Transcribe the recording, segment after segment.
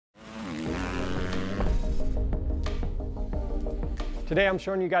Today I'm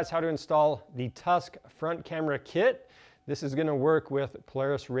showing you guys how to install the Tusk Front Camera Kit. This is going to work with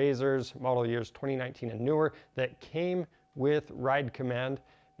Polaris RZRs model years 2019 and newer that came with Ride Command.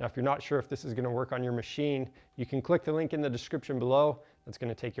 Now if you're not sure if this is going to work on your machine, you can click the link in the description below. That's going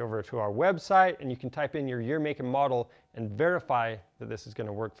to take you over to our website and you can type in your year, make, and model and verify that this is going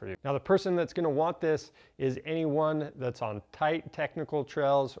to work for you. Now the person that's going to want this is anyone that's on tight technical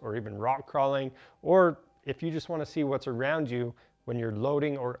trails or even rock crawling, or if you just want to see what's around you when you're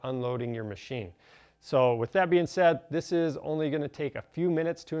loading or unloading your machine. So with that being said, this is only going to take a few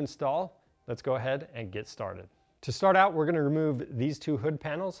minutes to install. Let's go ahead and get started. To start out, we're going to remove these two hood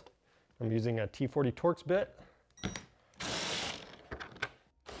panels. I'm using a T40 Torx bit.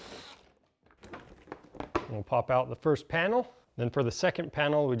 We'll pop out the first panel. Then for the second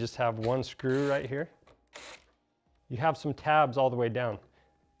panel, we just have one screw right here. You have some tabs all the way down.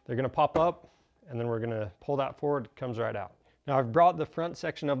 They're going to pop up and then we're going to pull that forward. It comes right out. Now I've brought the front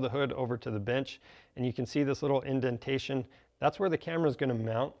section of the hood over to the bench and you can see this little indentation. That's where the camera is going to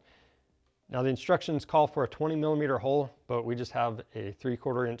mount. Now the instructions call for a 20mm hole, but we just have a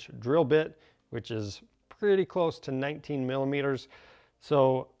 3/4 inch drill bit, which is pretty close to 19mm.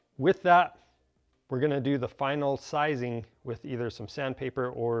 So with that, we're going to do the final sizing with either some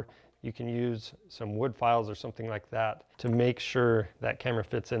sandpaper or you can use some wood files or something like that to make sure that camera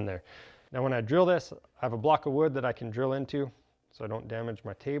fits in there. Now when I drill this, I have a block of wood that I can drill into so I don't damage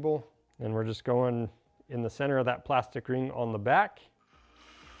my table. And we're just going in the center of that plastic ring on the back.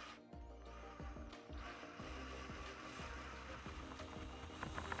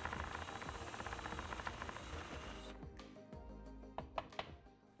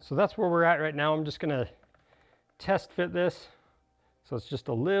 So that's where we're at right now. I'm just gonna test fit this. So it's just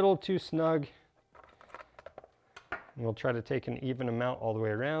a little too snug. And we'll try to take an even amount all the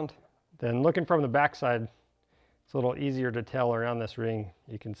way around. Then looking from the back side, it's a little easier to tell around this ring.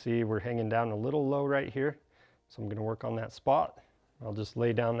 You can see we're hanging down a little low right here. So I'm gonna work on that spot. I'll just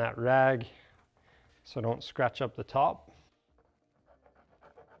lay down that rag so I don't scratch up the top.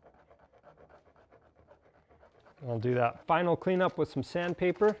 I'll do that final cleanup with some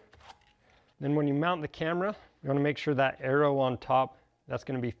sandpaper. Then when you mount the camera, you want to make sure that arrow on top, that's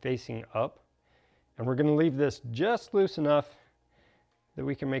going to be facing up. And we're going to leave this just loose enough that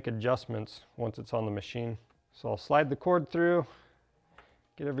we can make adjustments once it's on the machine. So I'll slide the cord through,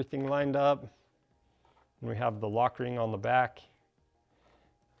 get everything lined up. And we have the lock ring on the back.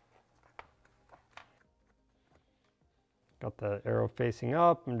 Got the arrow facing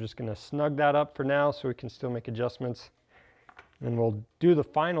up. I'm just going to snug that up for now so we can still make adjustments. And we'll do the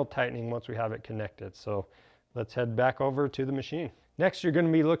final tightening once we have it connected. So let's head back over to the machine. Next, you're going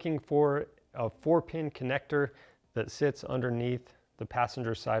to be looking for a 4-pin connector that sits underneath the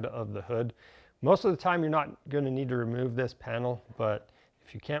passenger side of the hood. Most of the time, you're not going to need to remove this panel, but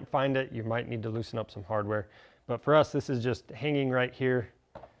if you can't find it, you might need to loosen up some hardware. But for us, this is just hanging right here.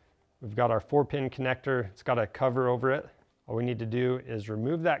 We've got our 4-pin connector. It's got a cover over it. All we need to do is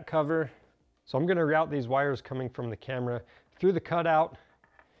remove that cover. So I'm going to route these wires coming from the camera through the cutout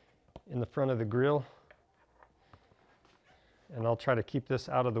in the front of the grill. And I'll try to keep this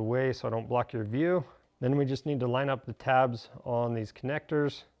out of the way so I don't block your view. Then we just need to line up the tabs on these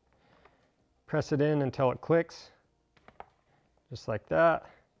connectors. Press it in until it clicks, just like that.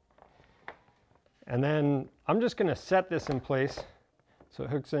 And then I'm just going to set this in place so it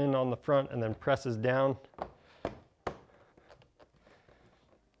hooks in on the front and then presses down.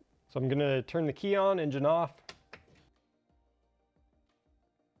 So I'm going to turn the key on, engine off,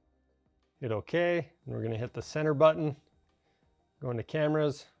 hit OK, and we're going to hit the center button, go into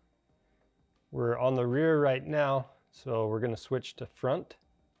cameras. We're on the rear right now, so we're going to switch to front.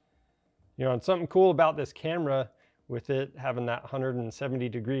 You know, and something cool about this camera, with it having that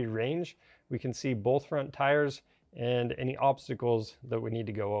 170-degree range, we can see both front tires and any obstacles that we need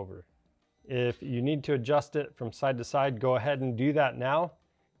to go over. If you need to adjust it from side to side, go ahead and do that now.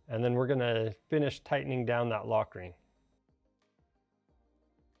 And then we're going to finish tightening down that lock ring.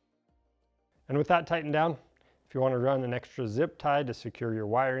 And with that tightened down, if you want to run an extra zip tie to secure your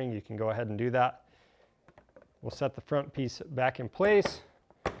wiring, you can go ahead and do that. We'll set the front piece back in place.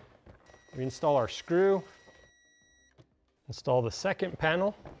 We install our screw, install the second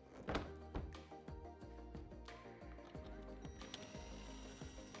panel.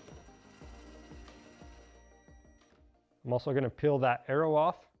 I'm also going to peel that arrow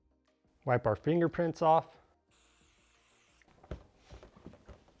off. Wipe our fingerprints off.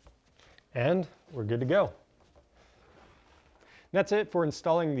 And we're good to go. That's it for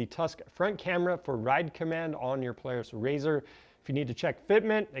installing the Tusk front camera for Ride Command on your Polaris RZR. If you need to check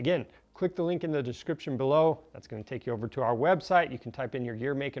fitment, again, click the link in the description below. That's going to take you over to our website. You can type in your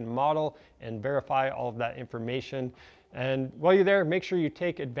year, make, and model and verify all of that information. And while you're there, make sure you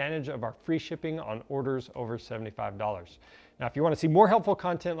take advantage of our free shipping on orders over $75. Now, if you want to see more helpful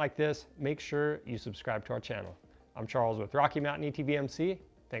content like this, make sure you subscribe to our channel. I'm Charles with Rocky Mountain ETVMC.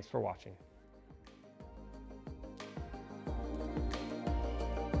 Thanks for watching.